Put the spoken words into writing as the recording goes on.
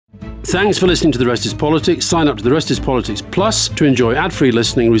Thanks for listening to The Rest is Politics. Sign up to The Rest is Politics Plus to enjoy ad-free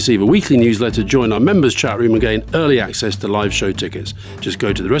listening, receive a weekly newsletter, join our members' chat room and gain early access to live show tickets. Just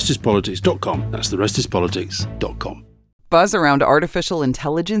go to therestispolitics.com. That's therestispolitics.com. Buzz around artificial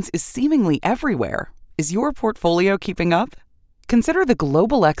intelligence is seemingly everywhere. Is your portfolio keeping up? Consider the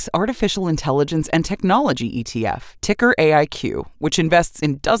Global X Artificial Intelligence and Technology ETF, ticker AIQ, which invests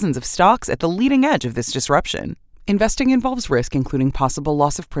in dozens of stocks at the leading edge of this disruption. Investing involves risk, including possible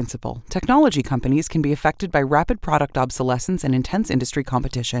loss of principal. Technology companies can be affected by rapid product obsolescence and intense industry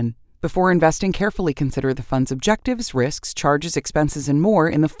competition. Before investing, carefully consider the fund's objectives, risks, charges, expenses, and more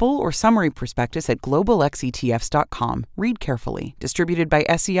in the full or summary prospectus at globalxetfs.com. Read carefully. Distributed by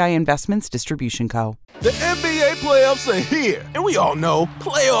SEI Investments Distribution Co. The NBA playoffs are here, and we all know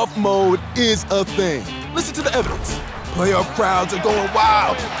playoff mode is a thing. Listen to the evidence. Playoff crowds are going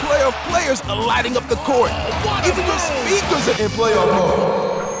wild. Playoff players are lighting up the court. Even your speakers are in playoff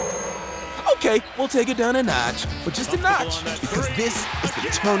mode. Okay, we'll take it down a notch, but just a notch, because this is the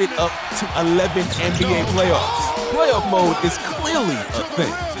Turn It Up to 11 NBA playoffs. Playoff mode is clearly a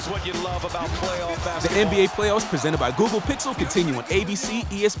thing. The NBA playoffs presented by Google Pixel continue on ABC,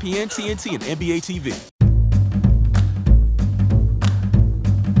 ESPN, TNT, and NBA TV.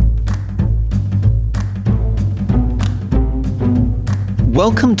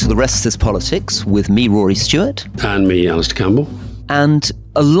 Welcome to The Rest is Politics with me, Rory Stewart. And me, Alistair Campbell. And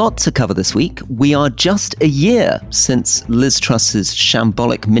a lot to cover this week. We are just a year since Liz Truss's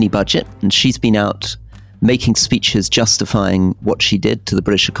shambolic mini-budget, and she's been out making speeches justifying what she did to the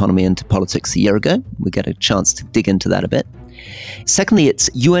British economy and to politics a year ago. We get a chance to dig into that a bit. Secondly, it's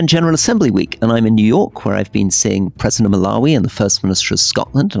UN General Assembly week, and I'm in New York, where I've been seeing President of Malawi and the First Minister of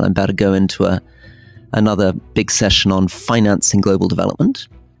Scotland, and I'm about to go into another big session on financing global development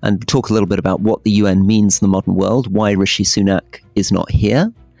and talk a little bit about what the UN means in the modern world, why Rishi Sunak is not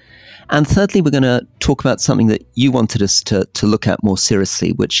here. And thirdly, we're going to talk about something that you wanted us to look at more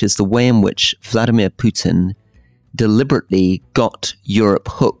seriously, which is the way in which Vladimir Putin deliberately got Europe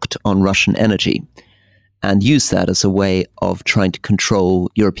hooked on Russian energy and used that as a way of trying to control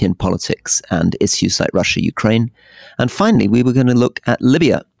European politics and issues like Russia, Ukraine. And finally, we were going to look at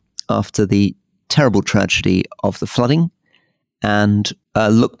Libya after the terrible tragedy of the flooding and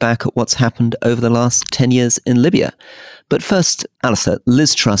look back at what's happened over the last 10 years in Libya. But first, Alistair,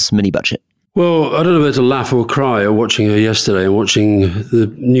 Liz Truss mini-budget. Well, I don't know whether to laugh or cry at watching her yesterday and watching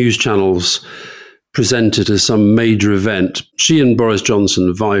the news channels present it as some major event. She and Boris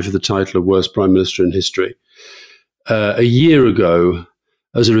Johnson vie for the title of worst prime minister in history. A year ago,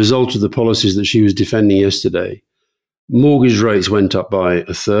 as a result of the policies that she was defending yesterday, mortgage rates went up by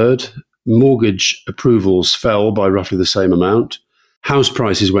a third. Mortgage approvals fell by roughly the same amount. House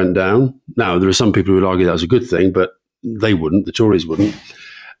prices went down. Now, there are some people who would argue that was a good thing, but they wouldn't, the Tories wouldn't.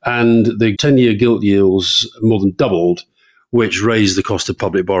 And the 10-year gilt yields more than doubled, which raised the cost of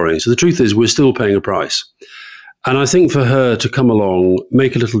public borrowing. So the truth is, we're still paying a price. And I think for her to come along,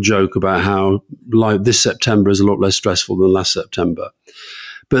 make a little joke about how this September is a lot less stressful than last September,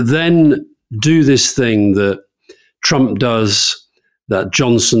 but then do this thing that Trump does, that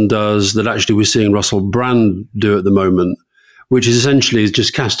Johnson does, that actually we're seeing Russell Brand do at the moment, which is essentially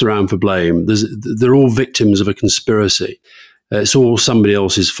just cast around for blame. They're all victims of a conspiracy. It's all somebody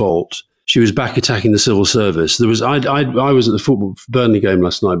else's fault. She was back attacking the civil service. I was at the football Burnley game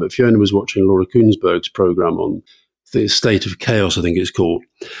last night, but Fiona was watching Laura Kuenssberg's programme on the State of Chaos, I think it's called,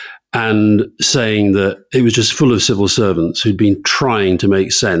 and saying that it was just full of civil servants who'd been trying to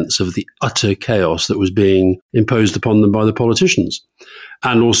make sense of the utter chaos that was being imposed upon them by the politicians,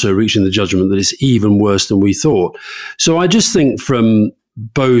 and also reaching the judgment that it's even worse than we thought. So I just think from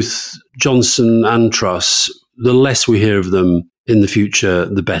both Johnson and Truss, the less we hear of them in the future,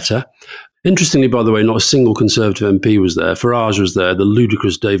 the better. Interestingly, by the way, not a single Conservative MP was there. Farage was there. The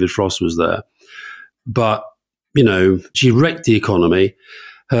ludicrous David Frost was there. But, you know, she wrecked the economy.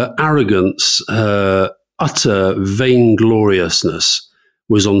 Her arrogance, her utter vaingloriousness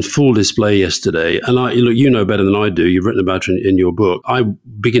was on full display yesterday. And look, you know better than I do. You've written about it in your book. I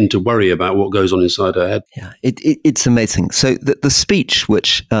begin to worry about what goes on inside her head. Yeah, it's amazing. So the speech,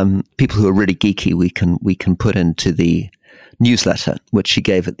 which people who are really geeky, we can put into the newsletter, which she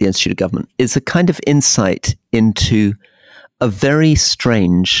gave at the Institute of Government, is a kind of insight into a very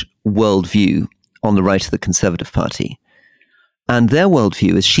strange worldview on the right of the Conservative Party. And their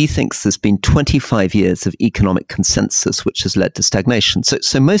worldview is she thinks there's been 25 years of economic consensus, which has led to stagnation.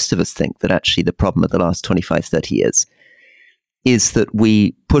 So most of us think that actually the problem of the last 25, 30 years is that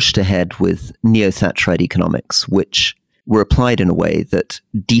we pushed ahead with neo-Thatcherite economics, which were applied in a way that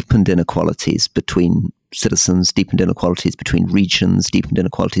deepened inequalities between citizens, deepened inequalities between regions, deepened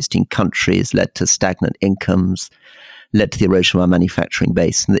inequalities between countries, led to stagnant incomes, led to the erosion of our manufacturing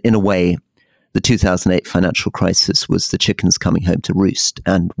base. And in a way, the 2008 financial crisis was the chickens coming home to roost.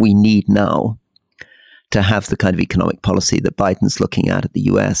 And we need now to have the kind of economic policy that Biden's looking at the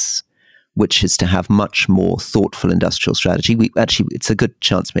US, which is to have much more thoughtful industrial strategy. It's a good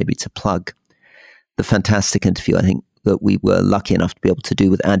chance maybe to plug the fantastic interview, I think, that we were lucky enough to be able to do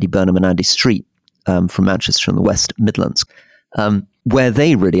with Andy Burnham and Andy Street from Manchester and the West Midlands, where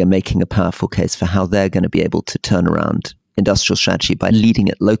they really are making a powerful case for how they're going to be able to turn around industrial strategy by leading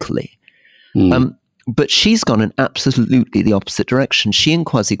it locally. But she's gone in absolutely the opposite direction. She and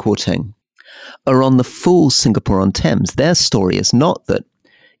Kwasi Kwarteng are on the full Singapore-on-Thames. Their story is not that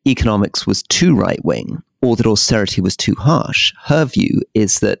economics was too right-wing or that austerity was too harsh. Her view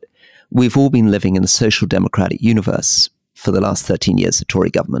is that we've all been living in a social democratic universe for the last 13 years of Tory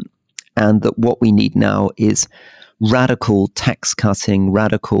government, and that what we need now is radical tax cutting,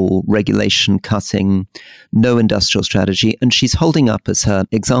 radical regulation cutting, no industrial strategy. And she's holding up as her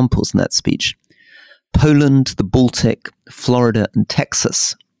examples in that speech Poland, the Baltic, Florida, and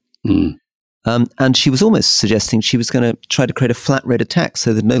Texas. And she was almost suggesting she was going to try to create a flat rate of tax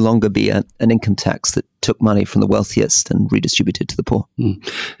so there'd no longer be an income tax that took money from the wealthiest and redistributed to the poor.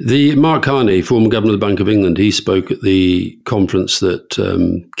 The Mark Carney, former governor of the Bank of England, he spoke at the conference that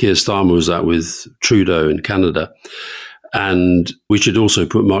Keir Starmer was at with Trudeau in Canada. And we should also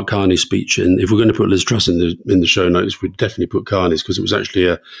put Mark Carney's speech in. If we're going to put Liz Truss in the show notes, we'd definitely put Carney's, because it was actually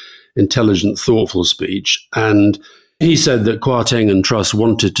a intelligent, thoughtful speech. And he said that Kwarteng and Truss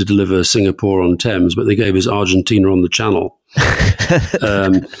wanted to deliver Singapore on Thames, but they gave us Argentina on the Channel.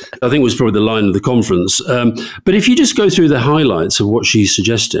 I think was probably the line of the conference. But if you just go through the highlights of what she's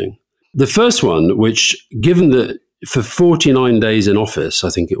suggesting, the first one, which, given that for 49 days in office, I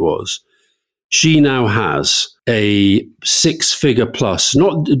think it was, she now has a six-figure plus.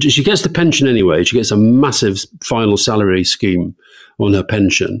 She gets the pension anyway. She gets a massive final salary scheme on her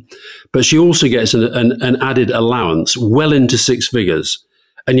pension, but she also gets an added allowance well into six figures.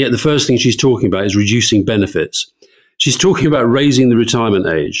 And yet the first thing she's talking about is reducing benefits. She's talking about raising the retirement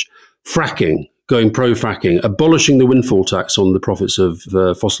age, fracking, going pro-fracking, abolishing the windfall tax on the profits of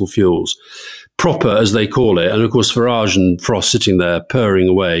fossil fuels, proper, as they call it, and of course Farage and Frost sitting there purring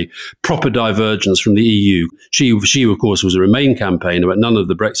away, proper divergence from the EU. She of course, was a Remain campaigner, but none of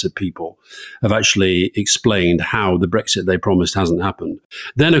the Brexit people have actually explained how the Brexit they promised hasn't happened.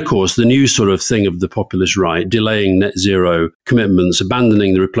 Then, of course, the new sort of thing of the populist right, delaying net zero commitments,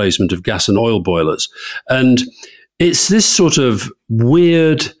 abandoning the replacement of gas and oil boilers. And it's this sort of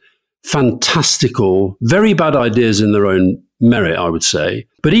weird, fantastical, very bad ideas in their own merit, I would say.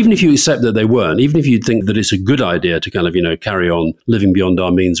 But even if you accept that they weren't, even if you think that it's a good idea to kind of, carry on living beyond our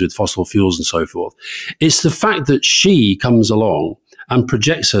means with fossil fuels and so forth, it's the fact that she comes along and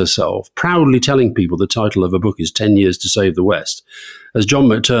projects herself, proudly telling people the title of her book is 10 Years to Save the West. As John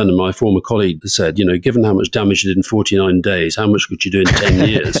McTurnan, my former colleague, said, given how much damage she did in 49 days, how much could you do in 10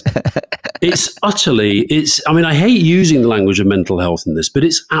 years? I hate using the language of mental health in this, but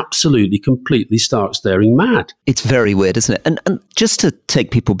it's absolutely, completely stark staring mad. It's very weird, isn't it? And just to take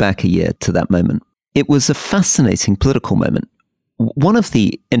people back a year to that moment, it was a fascinating political moment. One of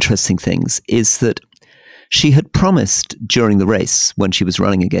the interesting things is that she had promised during the race, when she was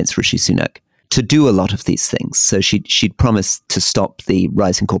running against Rishi Sunak, to do a lot of these things. So she'd promised to stop the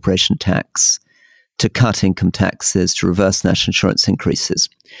rising corporation tax, to cut income taxes, to reverse national insurance increases.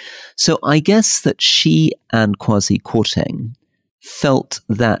 So I guess that she and Kwasi Kwarteng felt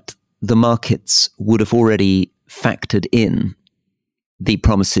that the markets would have already factored in the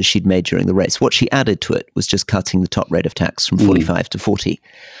promises she'd made during the race. What she added to it was just cutting the top rate of tax from 45 to 40,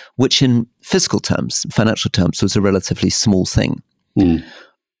 which in fiscal terms, financial terms, was a relatively small thing.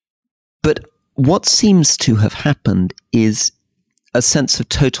 But what seems to have happened is a sense of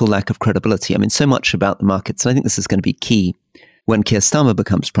total lack of credibility. I mean, so much about the markets, and I think this is going to be key when Keir Starmer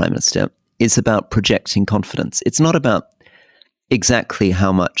becomes Prime Minister, is about projecting confidence. It's not about exactly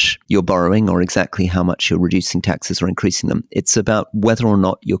how much you're borrowing or exactly how much you're reducing taxes or increasing them. It's about whether or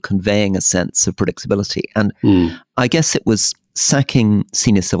not you're conveying a sense of predictability. And I guess it was sacking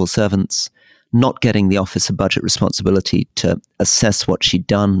senior civil servants, not getting the Office of Budget Responsibility to assess what she'd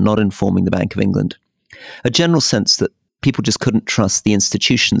done, not informing the Bank of England. A general sense that people just couldn't trust the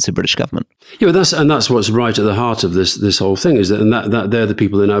institutions of British government. Yeah, but that's what's right at the heart of this whole thing, is that they're the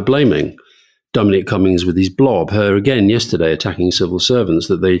people they're now blaming. Dominic Cummings with his blob, her again yesterday attacking civil servants,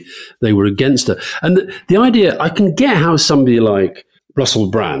 that they were against her. And the idea, I can get how somebody like Russell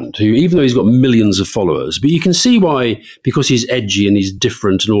Brand, who, even though he's got millions of followers, but you can see why, because he's edgy and he's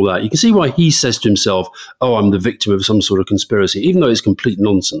different and all that, you can see why he says to himself, oh, I'm the victim of some sort of conspiracy, even though it's complete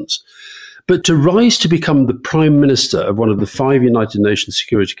nonsense. But to rise to become the Prime Minister of one of the 5 United Nations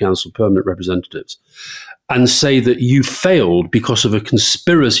Security Council permanent representatives and say that you failed because of a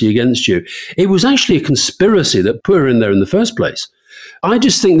conspiracy against you, it was actually a conspiracy that put her in there in the first place. I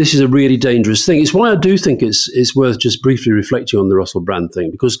just think this is a really dangerous thing. It's why I do think it's worth just briefly reflecting on the Russell Brand thing,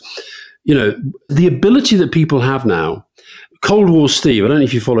 because, you know, the ability that people have now, Cold War Steve, I don't know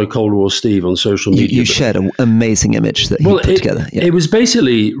if you follow Cold War Steve on social media. You shared an amazing image that he put together. Yeah. It was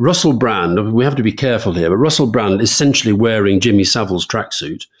basically Russell Brand, we have to be careful here, but Russell Brand essentially wearing Jimmy Savile's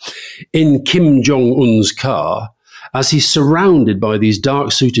tracksuit in Kim Jong-un's car as he's surrounded by these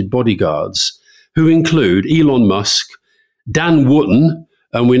dark-suited bodyguards who include Elon Musk, Dan Wootton,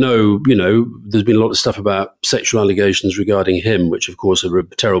 and we know, there's been a lot of stuff about sexual allegations regarding him, which of course are a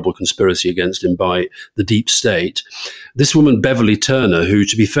terrible conspiracy against him by the deep state. This woman, Beverly Turner, who,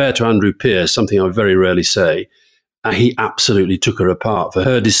 to be fair to Andrew Pierce, something I very rarely say, he absolutely took her apart for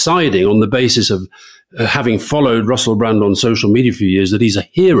her deciding on the basis of having followed Russell Brand on social media for years that he's a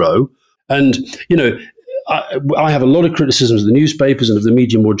hero. And, I have a lot of criticisms of the newspapers and of the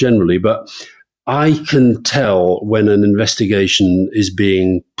media more generally, but I can tell when an investigation is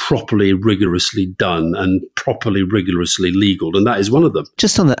being properly, rigorously done and properly, rigorously legaled, and that is one of them.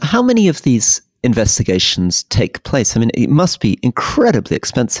 Just on that, how many of these investigations take place? I mean, it must be incredibly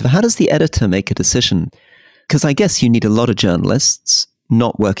expensive. How does the editor make a decision? Because I guess you need a lot of journalists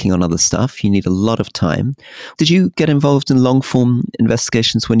not working on other stuff. You need a lot of time. Did you get involved in long-form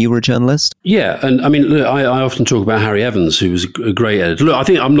investigations when you were a journalist? Yeah, and I mean, look, I often talk about Harry Evans, who was a great editor. Look, I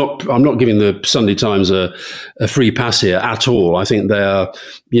think I'm not giving the Sunday Times a free pass here at all. I think they are,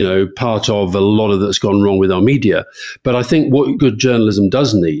 part of a lot of that's gone wrong with our media. But I think what good journalism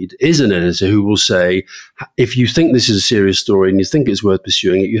does need is an editor who will say, if you think this is a serious story and you think it's worth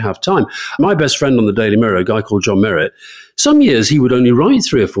pursuing it, you have time. My best friend on the Daily Mirror, a guy called John Merritt, some years he would only write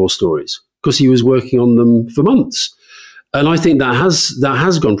 3 or 4 stories because he was working on them for months. And I think that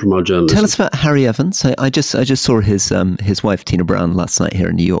has gone from our journalism. Tell us about Harry Evans. I just saw his wife Tina Brown last night here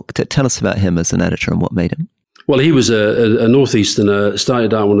in New York. Tell us about him as an editor and what made him. Well, he was a Northeasterner,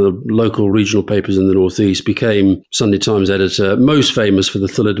 started out one of the local regional papers in the Northeast, became Sunday Times editor, most famous for the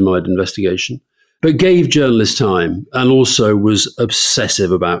thalidomide investigation, but gave journalists time and also was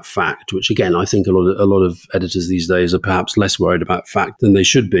obsessive about fact, which again, I think a lot of editors these days are perhaps less worried about fact than they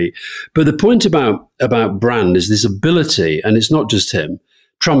should be. But the point about Brand is this ability, and it's not just him.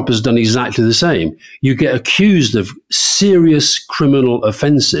 Trump has done exactly the same. You get accused of serious criminal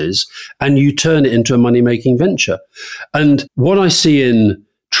offenses and you turn it into a money-making venture. And what I see in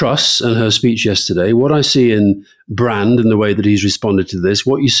Truss and her speech yesterday, what I see in Brand and the way that he's responded to this,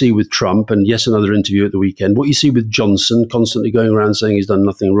 what you see with Trump and yes, another interview at the weekend, what you see with Johnson constantly going around saying he's done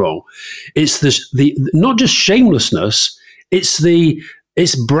nothing wrong. It's the not just shamelessness,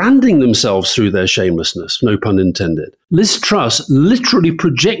 it's branding themselves through their shamelessness, no pun intended. Liz Truss literally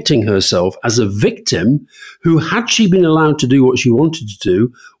projecting herself as a victim who, had she been allowed to do what she wanted to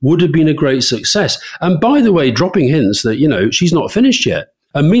do, would have been a great success. And by the way, dropping hints that, she's not finished yet.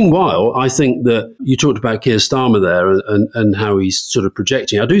 And meanwhile, I think that you talked about Keir Starmer there and how he's sort of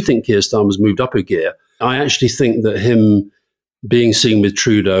projecting. I do think Keir Starmer's moved up a gear. I actually think that him being seen with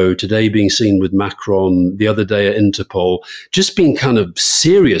Trudeau, today being seen with Macron, the other day at Interpol, just being kind of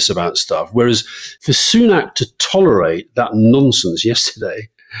serious about stuff. Whereas for Sunak to tolerate that nonsense yesterday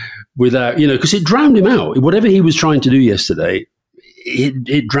without, because it drowned him out. Whatever he was trying to do yesterday,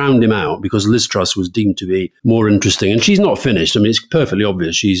 it drowned him out because Liz Truss was deemed to be more interesting. And she's not finished. I mean, it's perfectly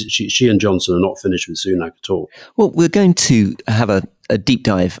obvious. She and Johnson are not finished with Sunak at all. Well, we're going to have a deep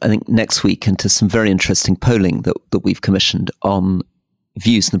dive, I think, next week into some very interesting polling that we've commissioned on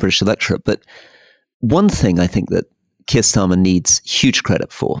views in the British electorate. But one thing I think that Keir Starmer needs huge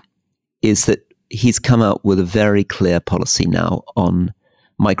credit for is that he's come out with a very clear policy now on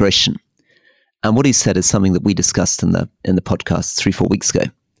migration. And what he said is something that we discussed in the podcast 3-4 weeks ago,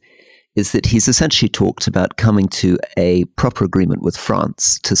 is that he's essentially talked about coming to a proper agreement with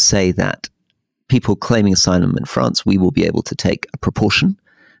France to say that people claiming asylum in France, we will be able to take a proportion,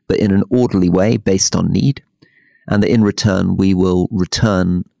 but in an orderly way based on need. And that in return, we will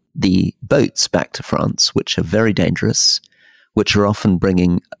return the boats back to France, which are very dangerous, which are often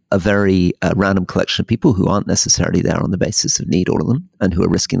bringing a very random collection of people who aren't necessarily there on the basis of need, all of them, and who are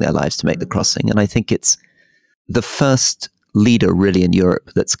risking their lives to make the crossing. And I think it's the first leader really in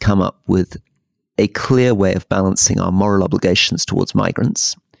Europe that's come up with a clear way of balancing our moral obligations towards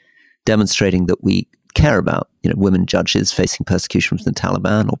migrants, demonstrating that we care about, women judges facing persecution from the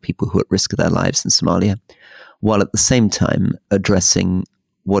Taliban or people who are at risk of their lives in Somalia, while at the same time addressing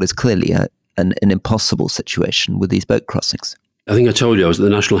what is clearly an impossible situation with these boat crossings. I think I told you I was at the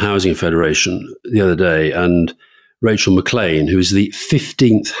National Housing Federation the other day, and Rachel Maclean, who is the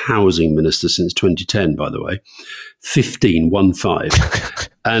 15th housing minister since 2010, by the way, 15.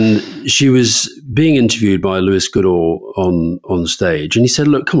 And she was being interviewed by Lewis Goodall on stage. And he said,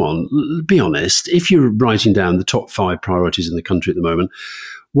 look, come on, be honest. If you're writing down the top 5 priorities in the country at the moment,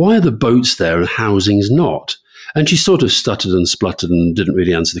 why are the boats there and housing's not? And she sort of stuttered and spluttered and didn't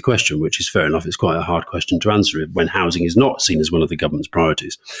really answer the question, which is fair enough. It's quite a hard question to answer when housing is not seen as one of the government's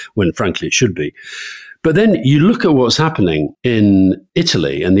priorities, when frankly it should be. But then you look at what's happening in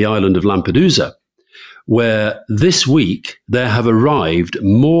Italy and the island of Lampedusa, where this week there have arrived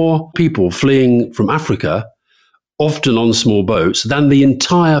more people fleeing from Africa, often on small boats, than the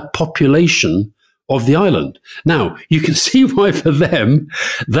entire population of the island. Now, you can see why for them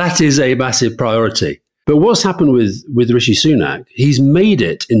that is a massive priority. But what's happened with Rishi Sunak, he's made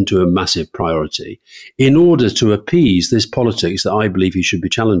it into a massive priority in order to appease this politics that I believe he should be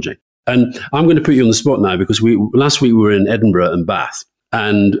challenging. And I'm going to put you on the spot now because last week we were in Edinburgh and Bath.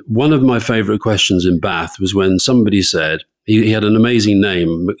 And one of my favourite questions in Bath was when somebody said, he had an amazing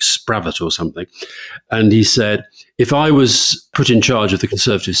name, McSpravitt or something. And he said, if I was put in charge of the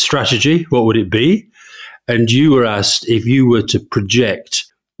Conservative strategy, what would it be? And you were asked if you were to project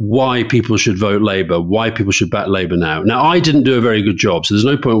why people should vote Labour, why people should back Labour now. Now, I didn't do a very good job, so there's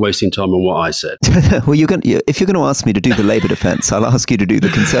no point wasting time on what I said. Well, if you're going to ask me to do the Labour defence, I'll ask you to do the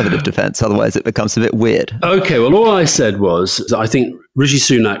Conservative defence. Otherwise, it becomes a bit weird. Okay, well, all I said was that I think Rishi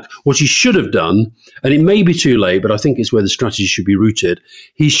Sunak, what he should have done, and it may be too late, but I think it's where the strategy should be rooted,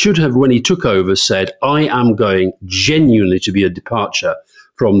 he should have, when he took over, said, I am going genuinely to be a departure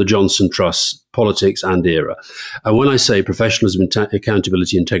from the Johnson Truss politics and era. And when I say professionalism,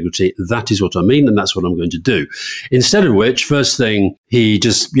 accountability, integrity, that is what I mean, and that's what I'm going to do. Instead of which, first thing, he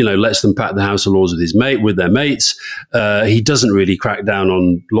just lets them pack the House of Lords with their mates. He doesn't really crack down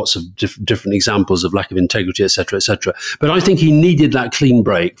on lots of different examples of lack of integrity, etc., etc. But I think he needed that clean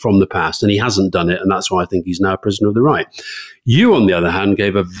break from the past, and he hasn't done it, and that's why I think he's now a prisoner of the right. You, on the other hand,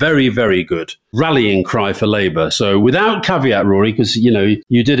 gave a very, very good rallying cry for Labour. So without caveat, Rory, because,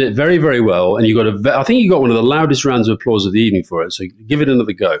 you did it very, very well. And I think you got one of the loudest rounds of applause of the evening for it. So give it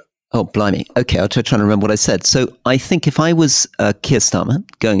another go. Oh, blimey. Okay, I'll try to remember what I said. So I think if I was Keir Starmer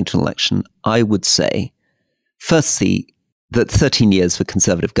going into an election, I would say, firstly, that 13 years for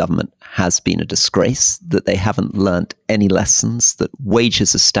Conservative government has been a disgrace, that they haven't learnt any lessons, that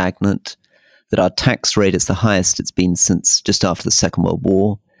wages are stagnant, that our tax rate is the highest it's been since just after the Second World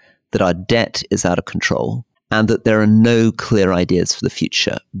War, that our debt is out of control, and that there are no clear ideas for the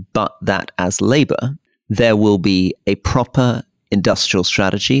future, but that as Labour, there will be a proper industrial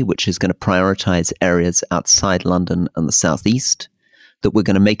strategy, which is going to prioritise areas outside London and the southeast, that we're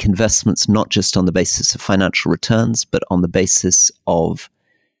going to make investments not just on the basis of financial returns, but on the basis of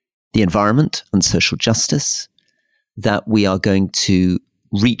the environment and social justice, that we are going to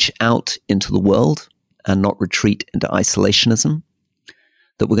reach out into the world and not retreat into isolationism,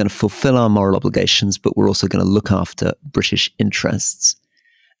 that we're going to fulfill our moral obligations, but we're also going to look after British interests.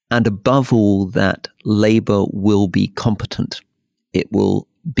 And above all, that Labour will be competent. It will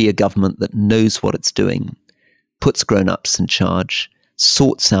be a government that knows what it's doing, puts grown-ups in charge,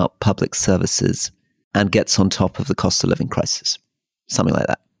 sorts out public services, and gets on top of the cost of living crisis. Something like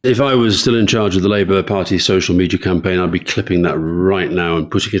that. If I was still in charge of the Labour Party social media campaign, I'd be clipping that right now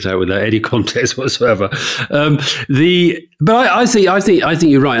and putting it out without any context whatsoever. But I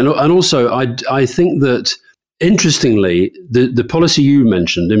think you're right, and also I think that interestingly, the policy you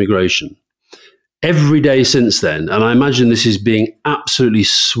mentioned, immigration, every day since then, and I imagine this is being absolutely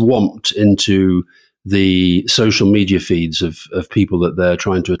swamped into the social media feeds of people that they're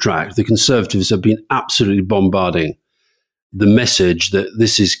trying to attract. The Conservatives have been absolutely bombarding the message that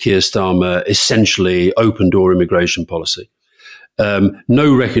this is Keir Starmer essentially open door immigration policy.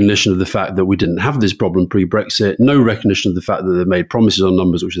 No recognition of the fact that we didn't have this problem pre-Brexit, no recognition of the fact that they made promises on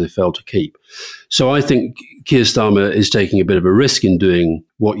numbers which they failed to keep. So I think Keir Starmer is taking a bit of a risk in doing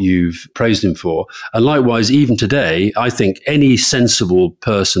what you've praised him for. And likewise, even today, I think any sensible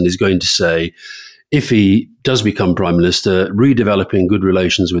person is going to say, if he does become prime minister, redeveloping good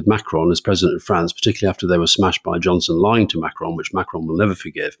relations with Macron as president of France, particularly after they were smashed by Johnson lying to Macron, which Macron will never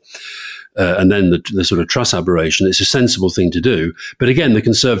forgive. And then the sort of Truss aberration, it's a sensible thing to do. But again, the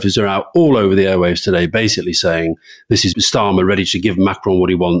Conservatives are out all over the airwaves today, basically saying this is Starmer ready to give Macron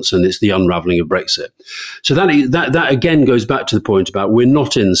what he wants, and it's the unravelling of Brexit. So that again goes back to the point about we're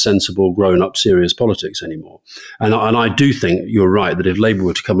not in sensible, grown-up, serious politics anymore. And I do think you're right that if Labour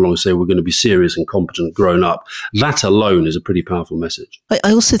were to come along and say we're going to be serious and competent, grown up, that alone is a pretty powerful message.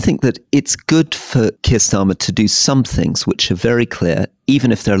 I also think that it's good for Keir Starmer to do some things which are very clear,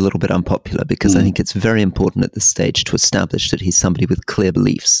 even if they're a little bit unpopular, because I think it's very important at this stage to establish that he's somebody with clear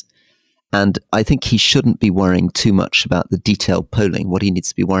beliefs. And I think he shouldn't be worrying too much about the detailed polling. What he needs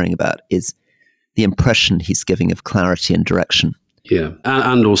to be worrying about is the impression he's giving of clarity and direction. Yeah,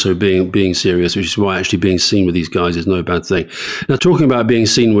 and also being serious, which is why actually being seen with these guys is no bad thing. Now, talking about being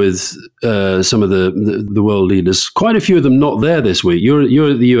seen with some of the world leaders, quite a few of them not there this week. You're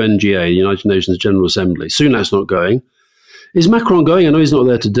at the UNGA, United Nations General Assembly. Sunak's not going. Is Macron going? I know he's not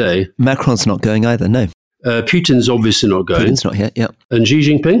there today. Macron's not going either, no. Putin's obviously not going. Putin's not here, yeah. And Xi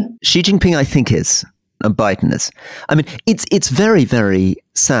Jinping? Xi Jinping, I think, is. And Biden is. I mean, it's very, very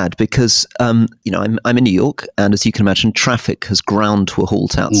sad because, I'm in New York, and as you can imagine, traffic has ground to a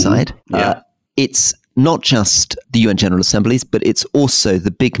halt outside. Mm-hmm. Yeah. It's not just the UN General Assemblies, but it's also the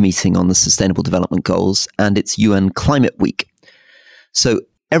big meeting on the Sustainable Development Goals, and it's UN Climate Week. So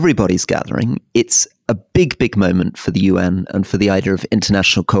everybody's gathering. It's a big, big moment for the UN and for the idea of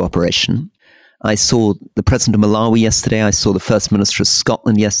international cooperation. I saw the president of Malawi yesterday. I saw the first minister of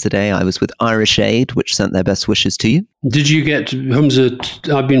Scotland yesterday. I was with Irish Aid, which sent their best wishes to you. Did you get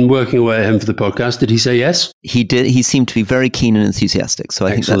Humza? I've been working away at him for the podcast. Did he say yes? He did. He seemed to be very keen and enthusiastic. So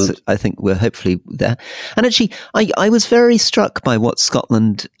I think we're hopefully there. And actually, I was very struck by what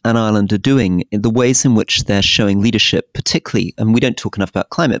Scotland and Ireland are doing in the ways in which they're showing leadership, particularly, and we don't talk enough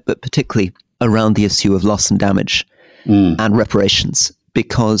about climate, but particularly around the issue of loss and damage and reparations.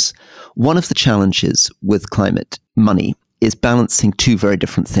 Because one of the challenges with climate money is balancing two very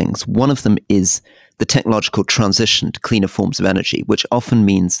different things. One of them is the technological transition to cleaner forms of energy, which often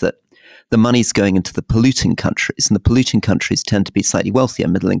means that the money's going into the polluting countries, and the polluting countries tend to be slightly wealthier,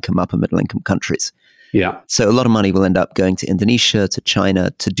 middle-income, upper-middle-income countries. Yeah. So a lot of money will end up going to Indonesia, to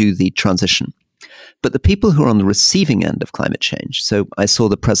China, to do the transition. But the people who are on the receiving end of climate change, so I saw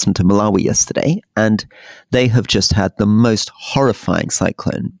the president of Malawi yesterday, and they have just had the most horrifying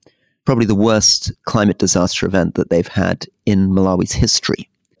cyclone, probably the worst climate disaster event that they've had in Malawi's history.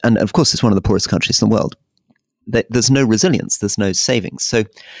 And of course, it's one of the poorest countries in the world. There's no resilience, there's no savings. So,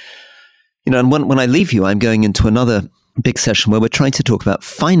 and when I leave you, I'm going into another big session where we're trying to talk about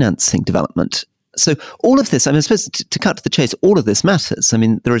financing development. So all of this, I suppose to cut to the chase, all of this matters. I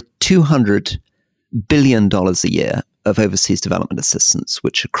mean, there are $200 billion a year of overseas development assistance,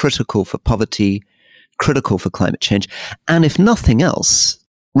 which are critical for poverty, critical for climate change. And if nothing else,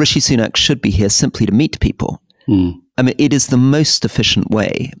 Rishi Sunak should be here simply to meet people. I mean, it is the most efficient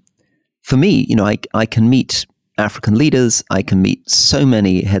way. For me, I can meet African leaders, I can meet so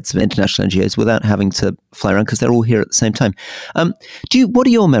many heads of international NGOs without having to fly around because they're all here at the same time. What are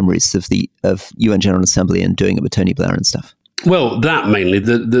your memories of UN General Assembly and doing it with Tony Blair and stuff? Well, that mainly,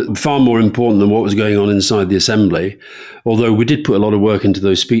 the far more important than what was going on inside the Assembly, although we did put a lot of work into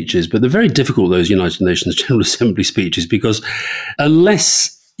those speeches, but they're very difficult, those United Nations General Assembly speeches, because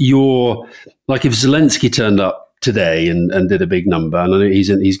unless you're, like if Zelensky turned up today and did a big number, and I know he's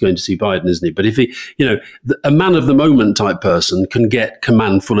going to see Biden, isn't he? But if he, a man of the moment type person can get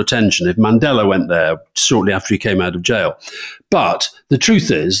command full attention if Mandela went there shortly after he came out of jail. But the truth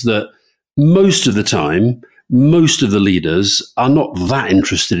is that most of the time, most of the leaders are not that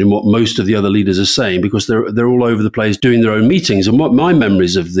interested in what most of the other leaders are saying because they're all over the place doing their own meetings. And what my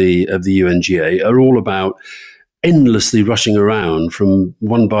memories of the UNGA are all about endlessly rushing around from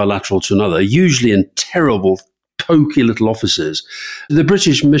one bilateral to another, usually in terrible, poky little offices. The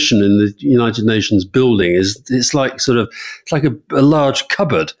British mission in the United Nations building it's like a large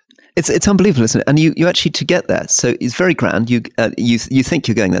cupboard. It's unbelievable, isn't it? And you actually, to get there, so it's very grand. You think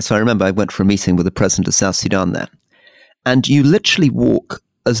you're going there. So I remember I went for a meeting with the president of South Sudan there. And you literally walk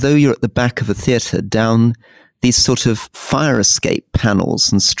as though you're at the back of a theatre down these sort of fire escape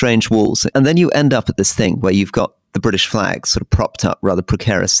panels and strange walls. And then you end up at this thing where you've got the British flag sort of propped up rather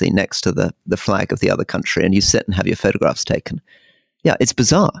precariously next to the flag of the other country. And you sit and have your photographs taken. Yeah, it's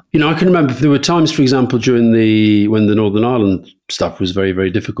bizarre. I can remember there were times, for example, when the Northern Ireland stuff was very,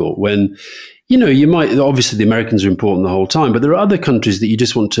 very difficult, when, you might, obviously the Americans are important the whole time, but there are other countries that you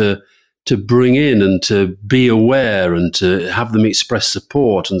just want to to bring in and to be aware and to have them express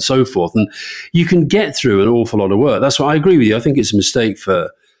support and so forth. And you can get through an awful lot of work. That's why I agree with you. I think it's a mistake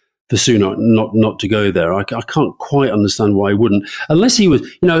for Sunak not to go there. I can't quite understand why he wouldn't, unless he was.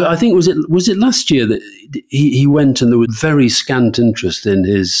 I think was it last year that he went and there was very scant interest in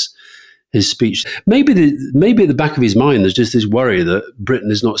his speech. Maybe at the back of his mind there's just this worry that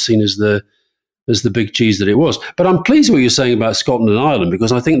Britain is not seen as the big cheese that it was. But I'm pleased with what you're saying about Scotland and Ireland,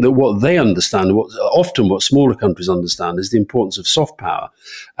 because I think that what they understand, what smaller countries understand, is the importance of soft power.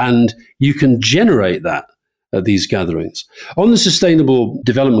 And you can generate that at these gatherings. On the Sustainable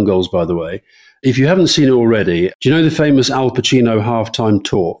Development Goals, by the way, if you haven't seen it already, do you know the famous Al Pacino halftime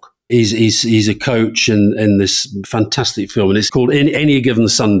talk? He's a coach in this fantastic film, and it's called Any Given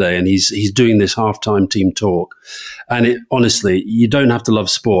Sunday, and he's doing this halftime team talk. And honestly, you don't have to love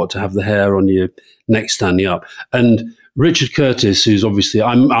sport to have the hair on your neck standing up. And Richard Curtis, who's obviously,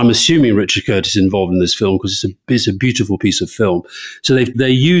 I'm assuming Richard Curtis is involved in this film because it's a beautiful piece of film. So they're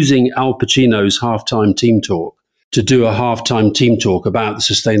using Al Pacino's halftime team talk to do a halftime team talk about the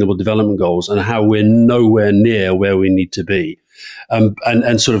Sustainable Development Goals and how we're nowhere near where we need to be.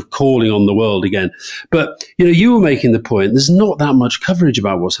 And sort of calling on the world again. But, you were making the point, there's not that much coverage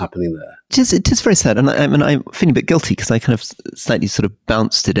about what's happening there. It is very sad. And I'm feeling a bit guilty because I kind of slightly sort of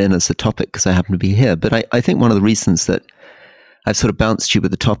bounced it in as a topic because I happen to be here. But I think one of the reasons that I've sort of bounced you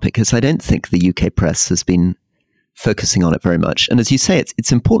with the topic is I don't think the UK press has been focusing on it very much. And as you say,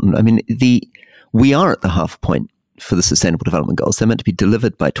 it's important. I mean, we are at the half point for the Sustainable Development Goals. They're meant to be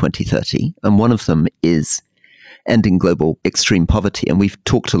delivered by 2030. And one of them is ending global extreme poverty. And we've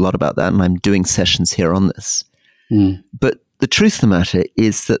talked a lot about that, and I'm doing sessions here on this. But the truth of the matter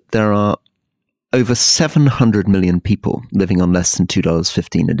is that there are over 700 million people living on less than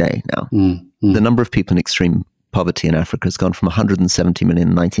 $2.15 a day now. The number of people in extreme poverty in Africa has gone from 170 million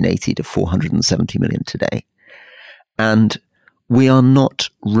in 1980 to 470 million today. And we are not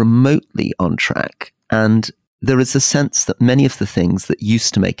remotely on track. And there is a sense that many of the things that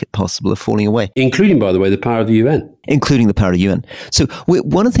used to make it possible are falling away. Including, by the way, the power of the UN. Including the power of the UN. So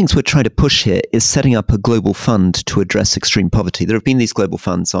one of the things we're trying to push here is setting up a global fund to address extreme poverty. There have been these global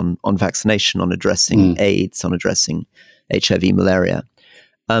funds on vaccination, on addressing AIDS, on addressing HIV, malaria.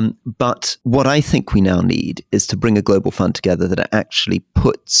 But what I think we now need is to bring a global fund together that actually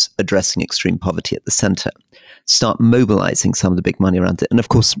puts addressing extreme poverty at the center. Start mobilizing some of the big money around it. And of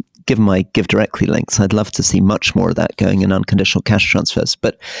course, given my Give Directly links, I'd love to see much more of that going in unconditional cash transfers.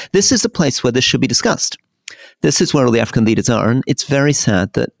 But this is a place where this should be discussed. This is where all the African leaders are. And it's very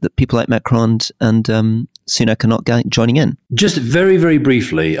sad that people like Macron and Sunak are not joining in. Just very, very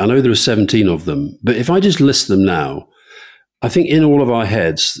briefly, I know there are 17 of them, but if I just list them now, I think in all of our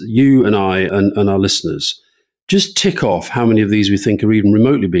heads, you and I and our listeners, just tick off how many of these we think are even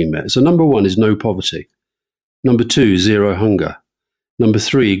remotely being met. So number 1 is no poverty. Number 2, zero hunger. Number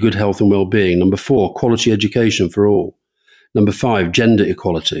 3, good health and well-being. Number 4, quality education for all. Number 5, gender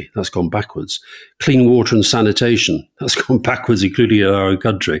equality. That's gone backwards. Clean water and sanitation. That's gone backwards, including in our own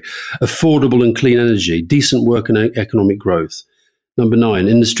country. Affordable and clean energy. Decent work and economic growth. Number 9,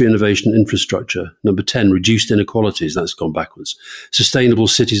 industry, innovation, infrastructure. Number 10, reduced inequalities. That's gone backwards. Sustainable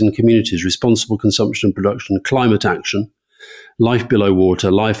cities and communities. Responsible consumption and production. Climate action. Life below water.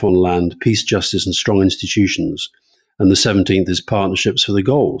 Life on land. Peace, justice, and strong institutions. And the 17th is partnerships for the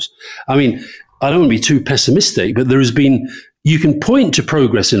goals. I mean, I don't want to be too pessimistic, but you can point to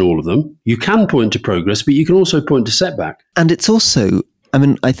progress in all of them. You can point to progress, but you can also point to setback. And it's also,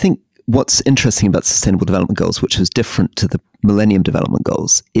 I think what's interesting about Sustainable Development Goals, which is different to the Millennium Development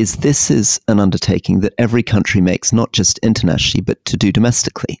Goals, is this is an undertaking that every country makes, not just internationally, but to do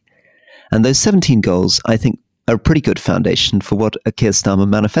domestically. And those 17 goals, I think, are a pretty good foundation for what a Keir Starmer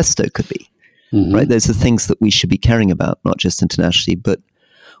manifesto could be. Right? Those are things that we should be caring about, not just internationally, but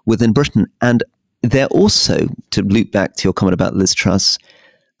within Britain. And they're also, to loop back to your comment about Liz Truss,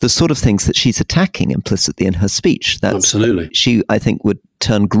 the sort of things that she's attacking implicitly in her speech. Absolutely. She, I think, would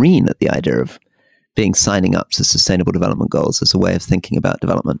turn green at the idea of signing up to Sustainable Development Goals as a way of thinking about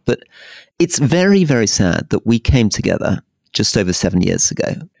development. But it's very, very sad that we came together just over 7 years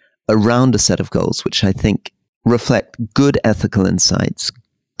ago around a set of goals which I think reflect good ethical insights,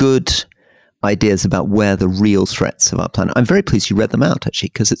 good ideas about where the real threats of our planet. I'm very pleased you read them out, actually,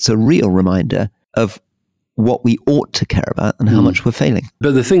 because it's a real reminder of what we ought to care about and how much we're failing.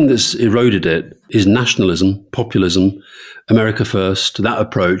 But the thing that's eroded it is nationalism, populism, America first, that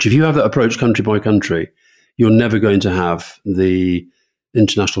approach. If you have that approach country by country, you're never going to have the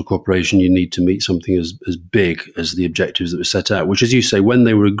international cooperation you need to meet something as big as the objectives that were set out, which, as you say, when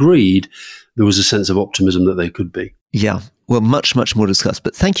they were agreed, there was a sense of optimism that they could be. Yeah, well, much more to discuss,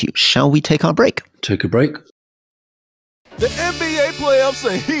 but thank you. Shall we take our break? Take a break. The NBA playoffs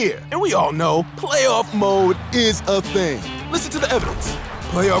are here, and we all know playoff mode is a thing. Listen to the evidence.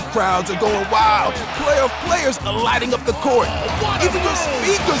 Playoff crowds are going wild. Playoff players are lighting up the court. Even your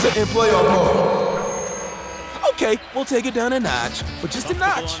speakers are in playoff mode. Okay, we'll take it down a notch, but just a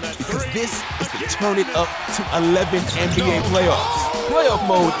notch, because this is the turn it up to 11 NBA playoffs. Playoff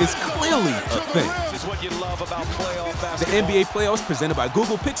mode is clearly a thing. The NBA playoffs presented by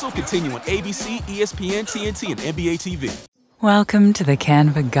Google Pixel continue on ABC, ESPN, TNT, and NBA TV. Welcome to the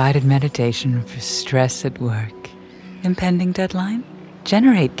Canva guided meditation for stress at work. Impending deadline?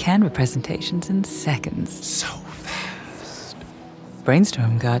 Generate Canva presentations in seconds. So fast.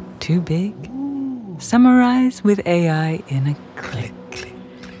 Brainstorm got too big? Summarize with AI in a click.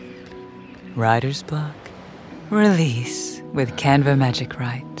 Writer's block? Release with Canva Magic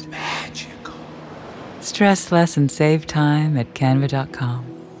Write. Magical. Stress less and save time at canva.com.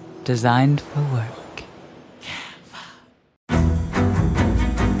 Designed for work.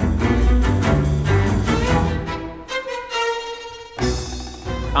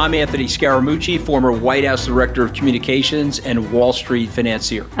 I'm Anthony Scaramucci, former White House Director of Communications and Wall Street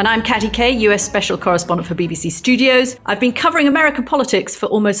financier. And I'm Katty Kay, US Special Correspondent for BBC Studios. I've been covering American politics for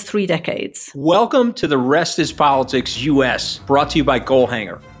almost 3 decades. Welcome to The Rest is Politics US, brought to you by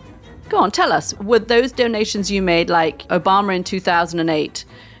Goalhanger. Go on, tell us, were those donations you made, like Obama in 2008,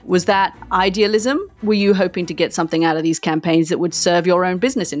 was that idealism? Were you hoping to get something out of these campaigns that would serve your own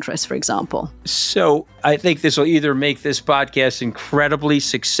business interests, for example? So I think this will either make this podcast incredibly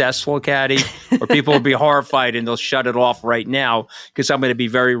successful, Katty, or people will be horrified and they'll shut it off right now because I'm going to be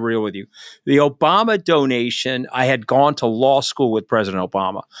very real with you. The Obama donation, I had gone to law school with President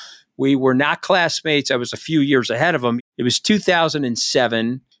Obama. We were not classmates. I was a few years ahead of him. It was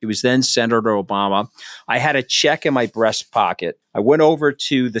 2007. He was then Senator Obama. I had a check in my breast pocket. I went over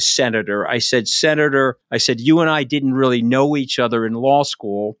to the senator. I said, Senator, you and I didn't really know each other in law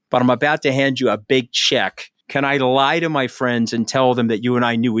school, but I'm about to hand you a big check. Can I lie to my friends and tell them that you and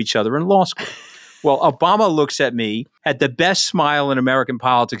I knew each other in law school? Well, Obama looks at me, had the best smile in American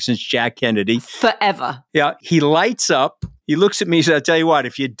politics since Jack Kennedy. Forever. Yeah, he lights up. He looks at me and says, I'll tell you what,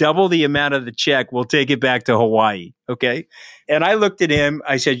 if you double the amount of the check, we'll take it back to Hawaii, okay? And I looked at him.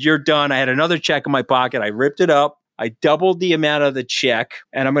 I said, you're done. I had another check in my pocket. I ripped it up. I doubled the amount of the check.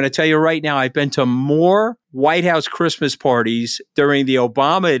 And I'm going to tell you right now, I've been to more White House Christmas parties during the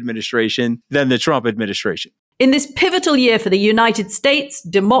Obama administration than the Trump administration. In this pivotal year for the United States,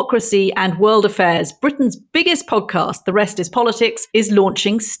 democracy, and world affairs, Britain's biggest podcast, The Rest is Politics, is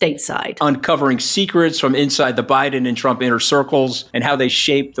launching stateside. Uncovering secrets from inside the Biden and Trump inner circles and how they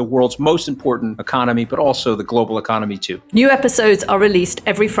shape the world's most important economy, but also the global economy too. New episodes are released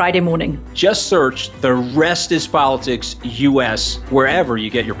every Friday morning. Just search The Rest is Politics US wherever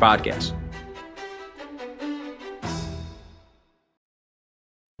you get your podcasts.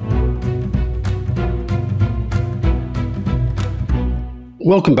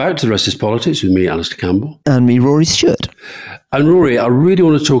 Welcome back to The Rest is Politics with me, Alistair Campbell. And me, Rory Stewart. And Rory, I really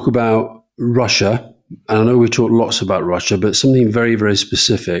want to talk about Russia. And I know we've talked lots about Russia, but something very, very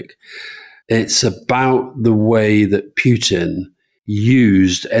specific. It's about the way that Putin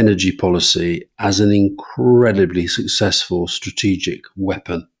used energy policy as an incredibly successful strategic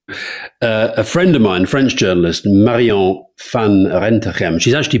weapon. A friend of mine, French journalist, Marion van Rentegem,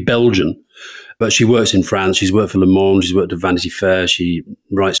 she's actually Belgian, but she works in France. She's worked for Le Monde. She's worked at Vanity Fair. She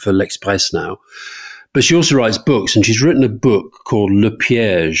writes for L'Express now. But she also writes books, and she's written a book called Le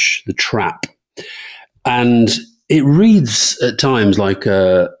Piège, The Trap. And it reads at times like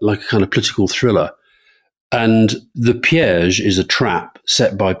a kind of political thriller. And the piège is a trap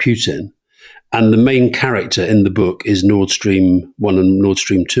set by Putin. And the main character in the book is Nord Stream 1 and Nord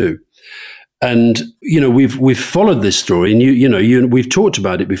Stream 2. And, you know, we've followed this story and we've talked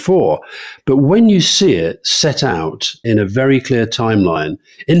about it before. But when you see it set out in a very clear timeline,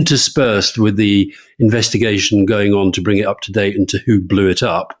 interspersed with the investigation going on to bring it up to date and to who blew it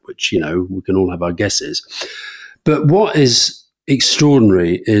up, which, you know, we can all have our guesses. But what is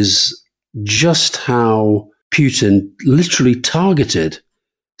extraordinary is just how Putin literally targeted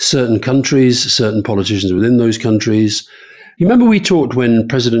certain countries, certain politicians within those countries. You remember we talked when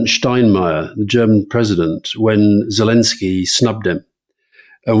President Steinmeier, the German president, when Zelensky snubbed him,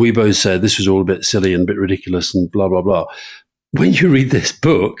 and we both said this was all a bit silly and a bit ridiculous and blah, blah, blah. When you read this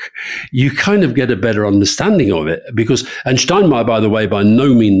book, you kind of get a better understanding of it and Steinmeier, by the way, by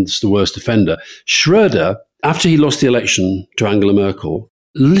no means the worst offender. Schröder, after he lost the election to Angela Merkel,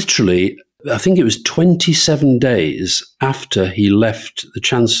 literally, I think it was 27 days after he left the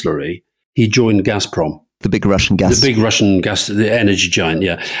chancellery, he joined Gazprom. The big Russian gas. The energy giant,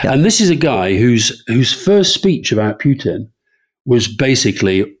 yeah. And this is a guy whose first speech about Putin was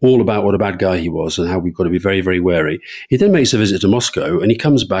basically all about what a bad guy he was and how we've got to be very, very wary. He then makes a visit to Moscow and he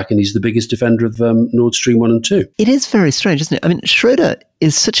comes back and he's the biggest defender of Nord Stream 1 and 2. It is very strange, isn't it? I mean, Schroeder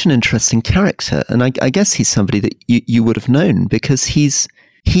is such an interesting character. And I guess he's somebody that you would have known because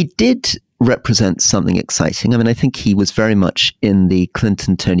he did represent something exciting. I mean, I think he was very much in the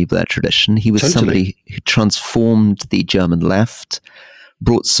Clinton, Tony Blair tradition. He was somebody who transformed the German left,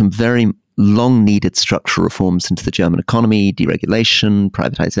 brought some very long-needed structural reforms into the German economy, deregulation,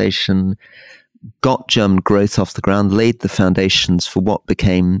 privatization, got German growth off the ground, laid the foundations for what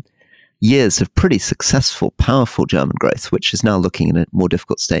became years of pretty successful, powerful German growth, which is now looking in a more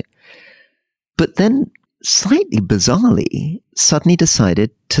difficult state. But then, slightly bizarrely, suddenly decided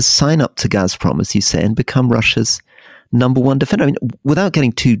to sign up to Gazprom, as you say, and become Russia's number one defender. I mean, without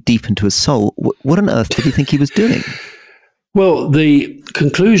getting too deep into his soul, what on earth did he think he was doing? Well, the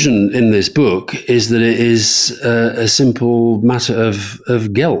conclusion in this book is that it is a simple matter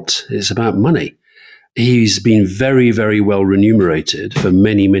of Geld. It's about money. He's been very, very well remunerated for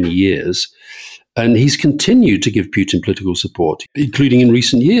many, many years. And he's continued to give Putin political support, including in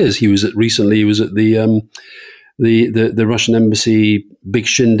recent years. He was at the Russian embassy big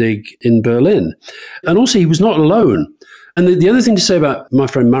shindig in Berlin. And also he was not alone. And the other thing to say about my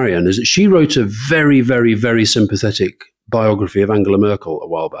friend Marianne is that she wrote a very, very, very sympathetic biography of Angela Merkel a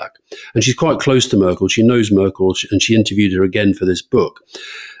while back. And she's quite close to Merkel. She knows Merkel and she interviewed her again for this book.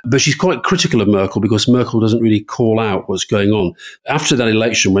 But she's quite critical of Merkel because Merkel doesn't really call out what's going on. After that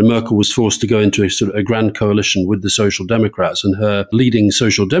election, when Merkel was forced to go into a grand coalition with the Social Democrats and her leading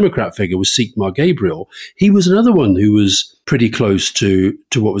Social Democrat figure was Sigmar Gabriel, he was another one who was pretty close to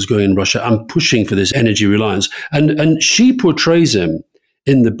what was going on in Russia and pushing for this energy reliance. And she portrays him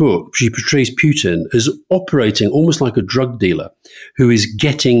in the book, she portrays Putin as operating almost like a drug dealer who is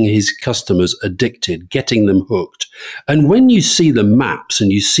getting his customers addicted, getting them hooked. And when you see the maps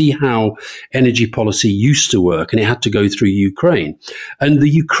and you see how energy policy used to work, and it had to go through Ukraine, and the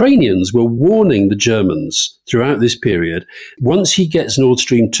Ukrainians were warning the Germans throughout this period, once he gets Nord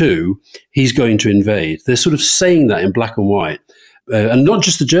Stream 2, he's going to invade. They're sort of saying that in black and white. And not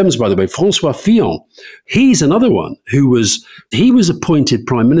just the Germans, by the way. François Fillon, he's another one he was appointed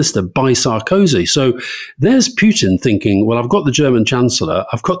prime minister by Sarkozy. So there's Putin thinking, well, I've got the German chancellor,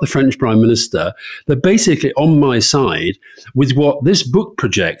 I've got the French prime minister. They're basically on my side with what this book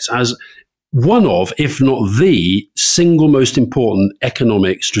projects as one of, if not the single most important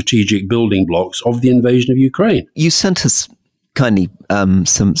economic strategic building blocks of the invasion of Ukraine. You sent us kindly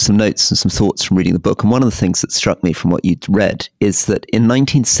some notes and some thoughts from reading the book. And one of the things that struck me from what you'd read is that in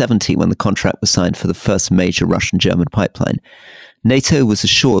 1970, when the contract was signed for the first major Russian-German pipeline, NATO was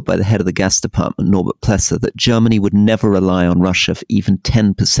assured by the head of the gas department, Norbert Plesser, that Germany would never rely on Russia for even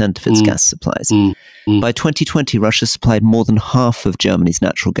 10% of its gas supplies. By 2020, Russia supplied more than half of Germany's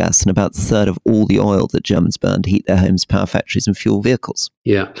natural gas and about a third of all the oil that Germans burn to heat their homes, power factories and fuel vehicles.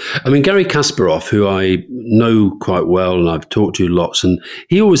 Yeah. I mean, Gary Kasparov, who I know quite well and I've talked to lots, and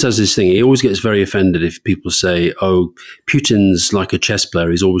he always has this thing, he always gets very offended if people say, oh, Putin's like a chess player,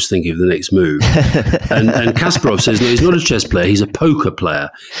 he's always thinking of the next move. and Kasparov says, no, he's not a chess player, he's a poker player.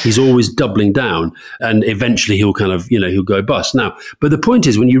 He's always doubling down and eventually he'll kind of, he'll go bust. Now, but the point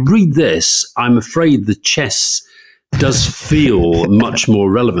is, when you read this, I'm afraid the chess does feel much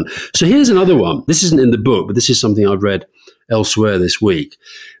more relevant. So here's another one. This isn't in the book, but this is something I've read elsewhere this week.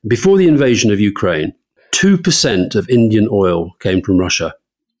 Before the invasion of Ukraine, 2% of Indian oil came from Russia.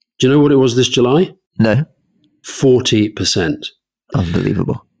 Do you know what it was this July? No. 40%.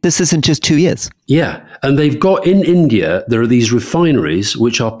 Unbelievable. This is in just 2 years. Yeah. And they've got in India, there are these refineries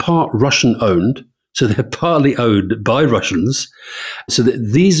which are part Russian owned. So they're partly owned by Russians. So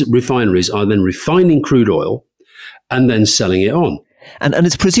that these refineries are then refining crude oil and then selling it on. And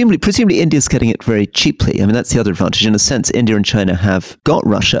it's presumably India's getting it very cheaply. I mean, that's the other advantage. In a sense, India and China have got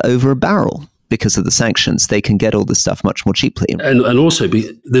Russia over a barrel. Because of the sanctions, they can get all this stuff much more cheaply. And also,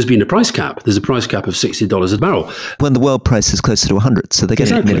 there's been a price cap. There's a price cap of $60 a barrel. When the world price is closer to 100, so they're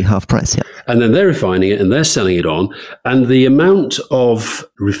getting it nearly half price. Yeah. And then they're refining it and they're selling it on. And the amount of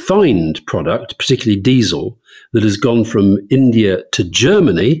refined product, particularly diesel, that has gone from India to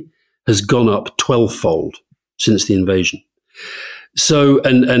Germany has gone up 12-fold since the invasion. So,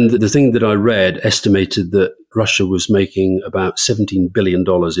 and the thing that I read estimated that Russia was making about $17 billion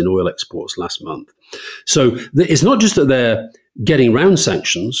in oil exports last month. So it's not just that they're getting around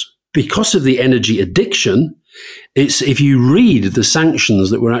sanctions because of the energy addiction. It's if you read the sanctions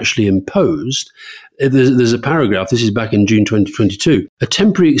that were actually imposed, there's a paragraph, this is back in June 2022. A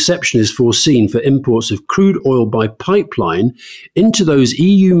temporary exception is foreseen for imports of crude oil by pipeline into those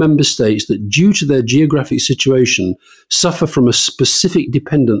EU member states that, due to their geographic situation, suffer from a specific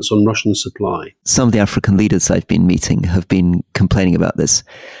dependence on Russian supply. Some of the African leaders I've been meeting have been complaining about this.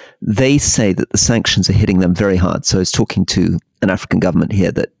 They say that the sanctions are hitting them very hard. So I was talking to an African government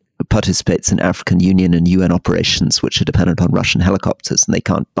here that participates in African Union and UN operations, which are dependent on Russian helicopters, and they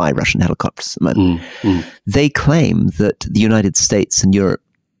can't buy Russian helicopters at the moment. They claim that the United States and Europe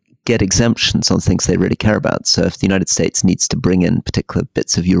get exemptions on things they really care about. So if the United States needs to bring in particular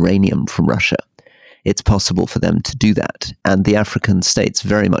bits of uranium from Russia, it's possible for them to do that. And the African states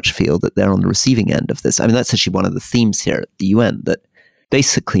very much feel that they're on the receiving end of this. I mean, that's actually one of the themes here at the UN, that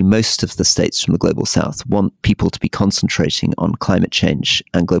basically most of the states from the global south want people to be concentrating on climate change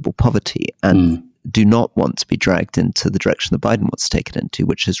and global poverty, and do not want to be dragged into the direction that Biden wants to take it into,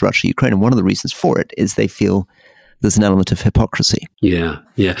 which is Russia, Ukraine. And one of the reasons for it is they feel there's an element of hypocrisy. Yeah.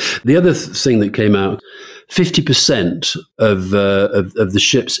 The other thing that came out, 50% of the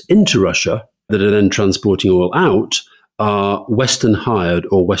ships into Russia that are then transporting oil out are Western hired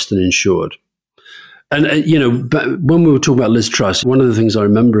or Western insured. And, when we were talking about Liz Truss, one of the things I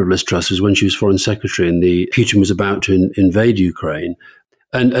remember of Liz Truss was when she was foreign secretary and Putin was about to invade Ukraine.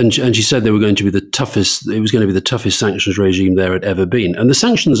 And she said they were going to be the toughest, it was going to be the toughest sanctions regime there had ever been. And the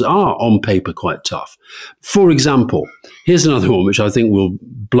sanctions are on paper quite tough. For example, here's another one which I think will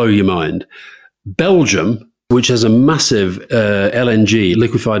blow your mind. Belgium, which has a massive LNG,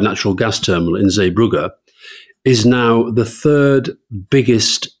 liquefied natural gas terminal in Zeebrugge, is now the third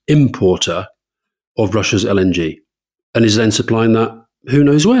biggest importer of Russia's LNG, and is then supplying that who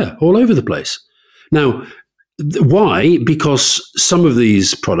knows where, all over the place. Now, why? Because some of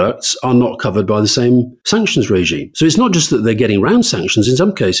these products are not covered by the same sanctions regime. So it's not just that they're getting around sanctions. In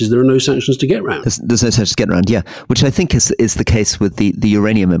some cases, there are no sanctions to get around. There's no sanctions to get around, yeah. Which I think is the case with the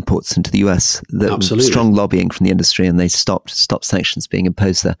uranium imports into the US. Absolutely. Strong lobbying from the industry, and they stopped sanctions being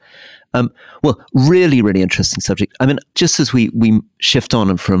imposed there. Well, really, really interesting subject. I mean, just as we shift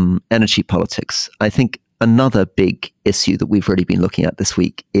on from energy politics, I think another big issue that we've really been looking at this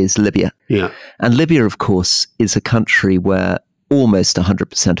week is Libya. Yeah. And Libya, of course, is a country where almost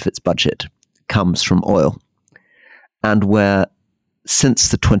 100% of its budget comes from oil, and where since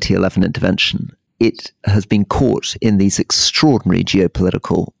the 2011 intervention, it has been caught in these extraordinary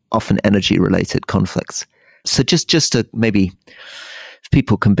geopolitical, often energy-related conflicts. So just to maybe, if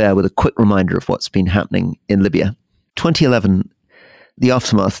people can bear with a quick reminder of what's been happening in Libya. 2011, the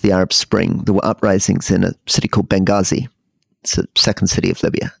aftermath of the Arab Spring, there were uprisings in a city called Benghazi. It's the second city of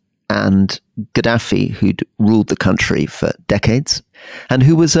Libya. And Gaddafi, who'd ruled the country for decades, and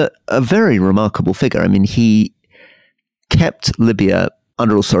who was a very remarkable figure. I mean, he kept Libya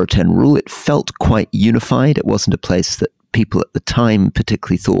under authoritarian rule. It felt quite unified. It wasn't a place that people at the time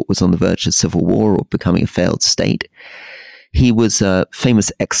particularly thought was on the verge of civil war or becoming a failed state. He was a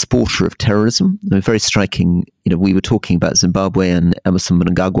famous exporter of terrorism. Very striking, we were talking about Zimbabwe and Emerson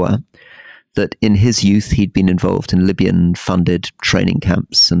Mnangagwa, that in his youth he'd been involved in Libyan-funded training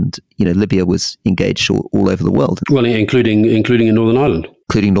camps, and Libya was engaged all over the world. Well, including in Northern Ireland.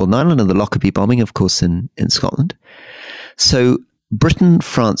 Including Northern Ireland and the Lockerbie bombing, of course, in Scotland. So Britain,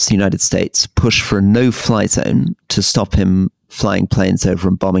 France, the United States pushed for a no-fly zone to stop him flying planes over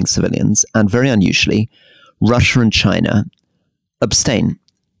and bombing civilians, and very unusually, Russia and China abstain.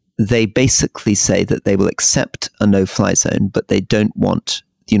 They basically say that they will accept a no-fly zone, but they don't want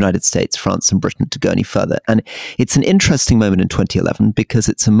the United States, France, and Britain to go any further. And it's an interesting moment in 2011 because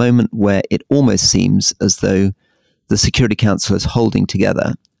it's a moment where it almost seems as though the Security Council is holding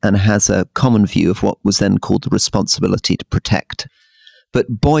together and has a common view of what was then called the responsibility to protect.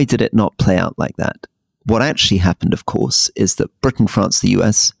 But boy, did it not play out like that. What actually happened, of course, is that Britain, France, the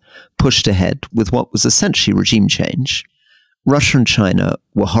US pushed ahead with what was essentially regime change. Russia and China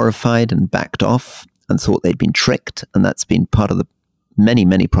were horrified and backed off and thought they'd been tricked, and that's been part of the many,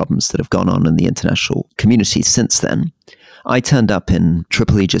 many problems that have gone on in the international community since then. I turned up in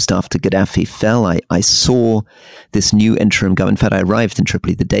Tripoli just after Gaddafi fell. I saw this new interim government. In fact, I arrived in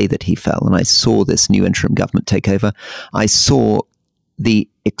Tripoli the day that he fell, and I saw this new interim government take over. I saw the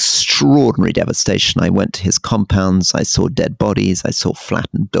extraordinary devastation. I went to his compounds. I saw dead bodies. I saw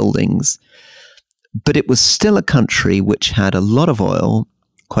flattened buildings. But it was still a country which had a lot of oil,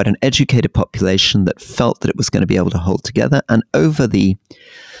 quite an educated population that felt that it was going to be able to hold together. And over the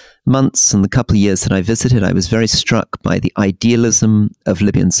months and the couple of years that I visited, I was very struck by the idealism of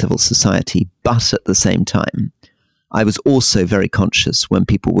Libyan civil society. But at the same time, I was also very conscious when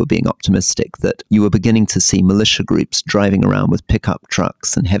people were being optimistic that you were beginning to see militia groups driving around with pickup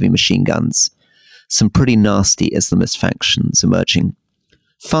trucks and heavy machine guns, some pretty nasty Islamist factions emerging.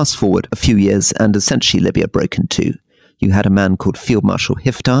 Fast forward a few years, and essentially Libya broke in two. You had a man called Field Marshal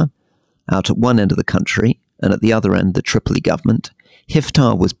Hiftar out at one end of the country, and at the other end, the Tripoli government.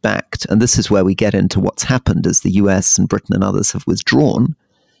 Hiftar was backed, and this is where we get into what's happened as the US and Britain and others have withdrawn.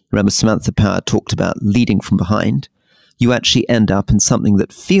 Remember, Samantha Power talked about leading from behind. You actually end up in something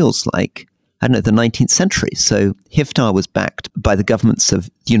that feels like, I don't know, the 19th century. So Hiftar was backed by the governments of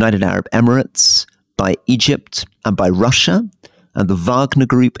the United Arab Emirates, by Egypt, and by Russia. And the Wagner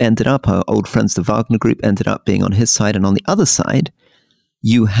Group ended up, our old friends, the Wagner Group ended up being on his side. And on the other side,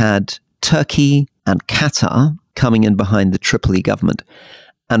 you had Turkey and Qatar coming in behind the Tripoli government.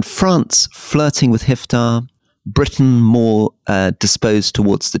 And France flirting with Hiftar, Britain more disposed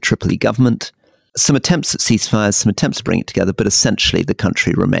towards the Tripoli government. Some attempts at ceasefires, some attempts to bring it together, but essentially the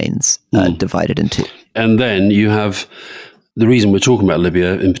country remains divided in two. And then you have, the reason we're talking about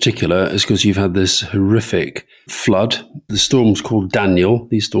Libya in particular is because you've had this horrific flood. The storm's called Daniel.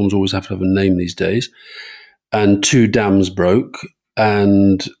 These storms always have to have a name these days. And 2 dams broke,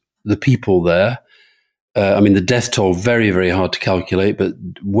 and the people there, the death toll, very, very hard to calculate, but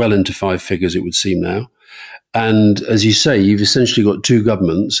well into 5 figures it would seem now. And as you say, you've essentially got 2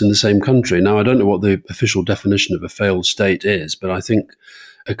 governments in the same country. Now, I don't know what the official definition of a failed state is, but I think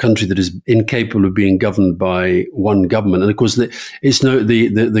a country that is incapable of being governed by one government. And of course,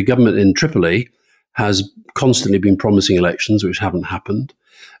 the government in Tripoli has constantly been promising elections, which haven't happened.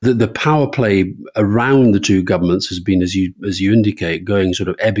 The power play around the 2 governments has been, as you indicate, going sort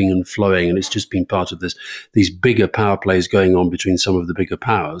of ebbing and flowing, and it's just been part of these bigger power plays going on between some of the bigger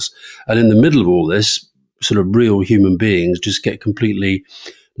powers. And in the middle of all this, sort of real human beings just get completely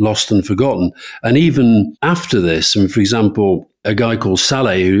lost and forgotten. And even after this, for example, a guy called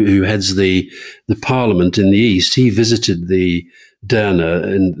Saleh, who heads the parliament in the east, he visited the Derna,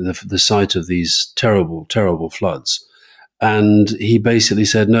 in the site of these terrible, terrible floods. And he basically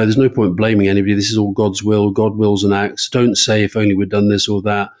said, no, there's no point blaming anybody. This is all God's will. God wills and acts. Don't say if only we'd done this or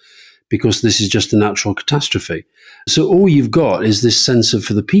that, because this is just a natural catastrophe. So all you've got is this sense of,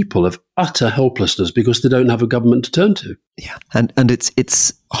 for the people, of utter helplessness because they don't have a government to turn to. Yeah, and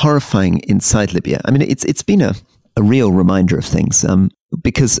it's horrifying inside Libya. I mean, it's been a real reminder of things,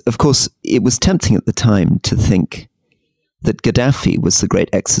 because, of course, it was tempting at the time to think that Gaddafi was the great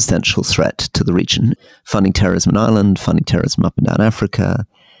existential threat to the region, funding terrorism in Ireland, funding terrorism up and down Africa.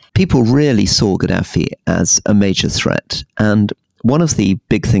 People really saw Gaddafi as a major threat. And one of the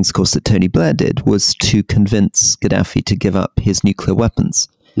big things, of course, that Tony Blair did was to convince Gaddafi to give up his nuclear weapons.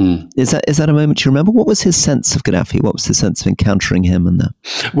 Is that a moment you remember? What was his sense of Gaddafi? What was his sense of encountering him?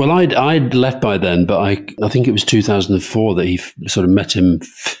 Well, I'd left by then, but I think it was 2004 that he sort of met him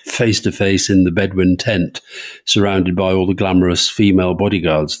face to face in the Bedouin tent, surrounded by all the glamorous female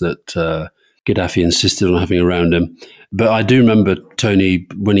bodyguards that Gaddafi insisted on having around him. But I do remember Tony,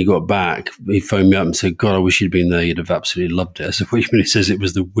 when he got back, he phoned me up and said, God, I wish you'd been there. You'd have absolutely loved it. I said, what do you mean? He says it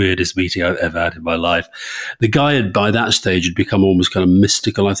was the weirdest meeting I've ever had in my life. The guy had, by that stage, had become almost kind of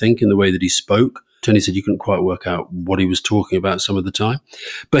mystical, I think, in the way that he spoke. Tony said you couldn't quite work out what he was talking about some of the time.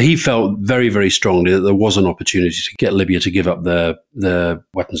 But he felt very, very strongly that there was an opportunity to get Libya to give up their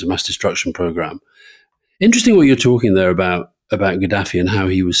weapons of mass destruction program. Interesting what you're talking there about Gaddafi and how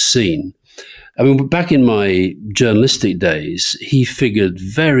he was seen. I mean, back in my journalistic days, he figured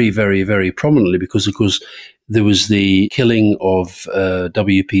very, very, very prominently because, of course, there was the killing of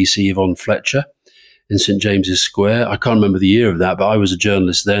WPC Yvonne Fletcher in St. James's Square. I can't remember the year of that, but I was a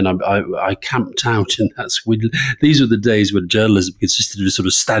journalist then. I camped out in that. These were the days when journalism consisted of sort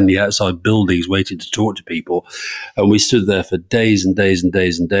of standing outside buildings waiting to talk to people. And we stood there for days and days and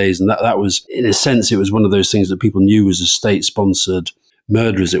days and days. And that was, in a sense, it was one of those things that people knew was a state-sponsored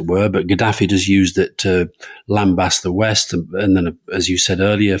murder, as it were, but Gaddafi just used it to lambast the West, and then, as you said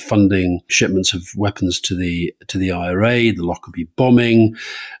earlier, funding shipments of weapons to the IRA, the Lockerbie bombing.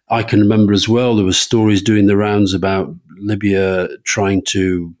 I can remember as well there were stories doing the rounds about Libya trying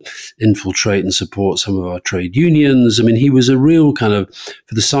to infiltrate and support some of our trade unions. I mean, he was a real kind of,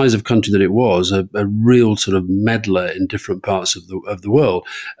 for the size of country that it was, a real sort of meddler in different parts of the world.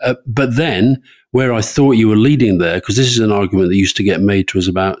 But then, where I thought you were leading there, because this is an argument that used to get made to us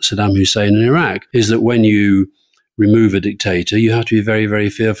about Saddam Hussein in Iraq, is that when you remove a dictator, you have to be very, very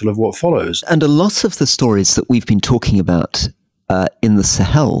fearful of what follows. And a lot of the stories that we've been talking about in the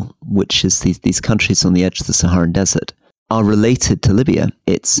Sahel, which is these countries on the edge of the Saharan desert, are related to Libya.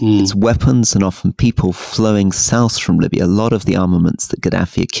 It's weapons and often people flowing south from Libya. A lot of the armaments that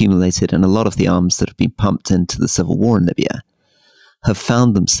Gaddafi accumulated and a lot of the arms that have been pumped into the civil war in Libya have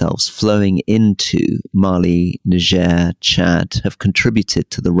found themselves flowing into Mali, Niger, Chad, have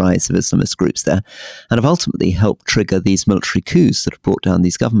contributed to the rise of Islamist groups there, and have ultimately helped trigger these military coups that have brought down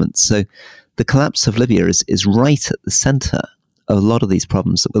these governments. So the collapse of Libya is right at the center of a lot of these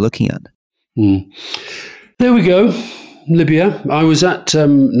problems that we're looking at. There we go. Libya. I was at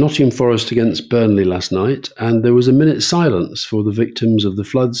Nottingham Forest against Burnley last night, and there was a minute's silence for the victims of the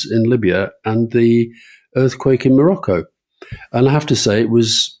floods in Libya and the earthquake in Morocco. And I have to say, it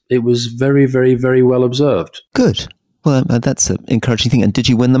was very, very, very well observed. Good. Well, that's an encouraging thing. And did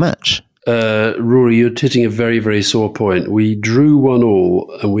you win the match? Rory, you're hitting a very, very sore point. We drew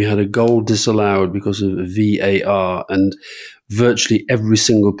 1-1, and we had a goal disallowed because of VAR, and virtually every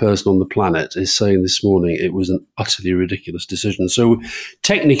single person on the planet is saying this morning it was an utterly ridiculous decision. So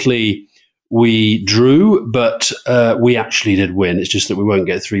technically we drew, but we actually did win. It's just that we won't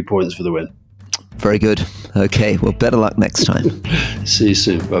get 3 points for the win. Very good. Okay, well, better luck next time. See you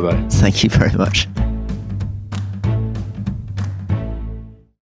soon. Bye-bye. Thank you very much.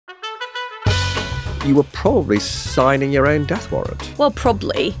 You were probably signing your own death warrant. Well,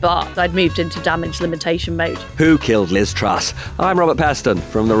 probably, but I'd moved into damage limitation mode. Who killed Liz Truss? I'm Robert Peston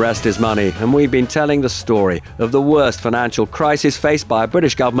from The Rest is Money, and we've been telling the story of the worst financial crisis faced by a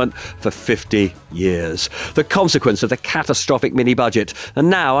British government for 50 years. The consequence of the catastrophic mini-budget. And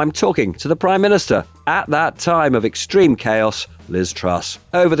now I'm talking to the Prime Minister at that time of extreme chaos, Liz Truss.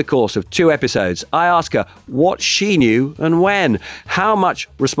 Over the course of 2 episodes, I ask her what she knew and when, how much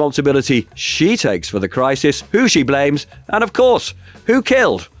responsibility she takes for the crisis, who she blames, and of course, who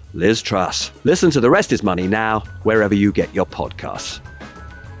killed Liz Truss. Listen to The Rest is Money now, wherever you get your podcasts.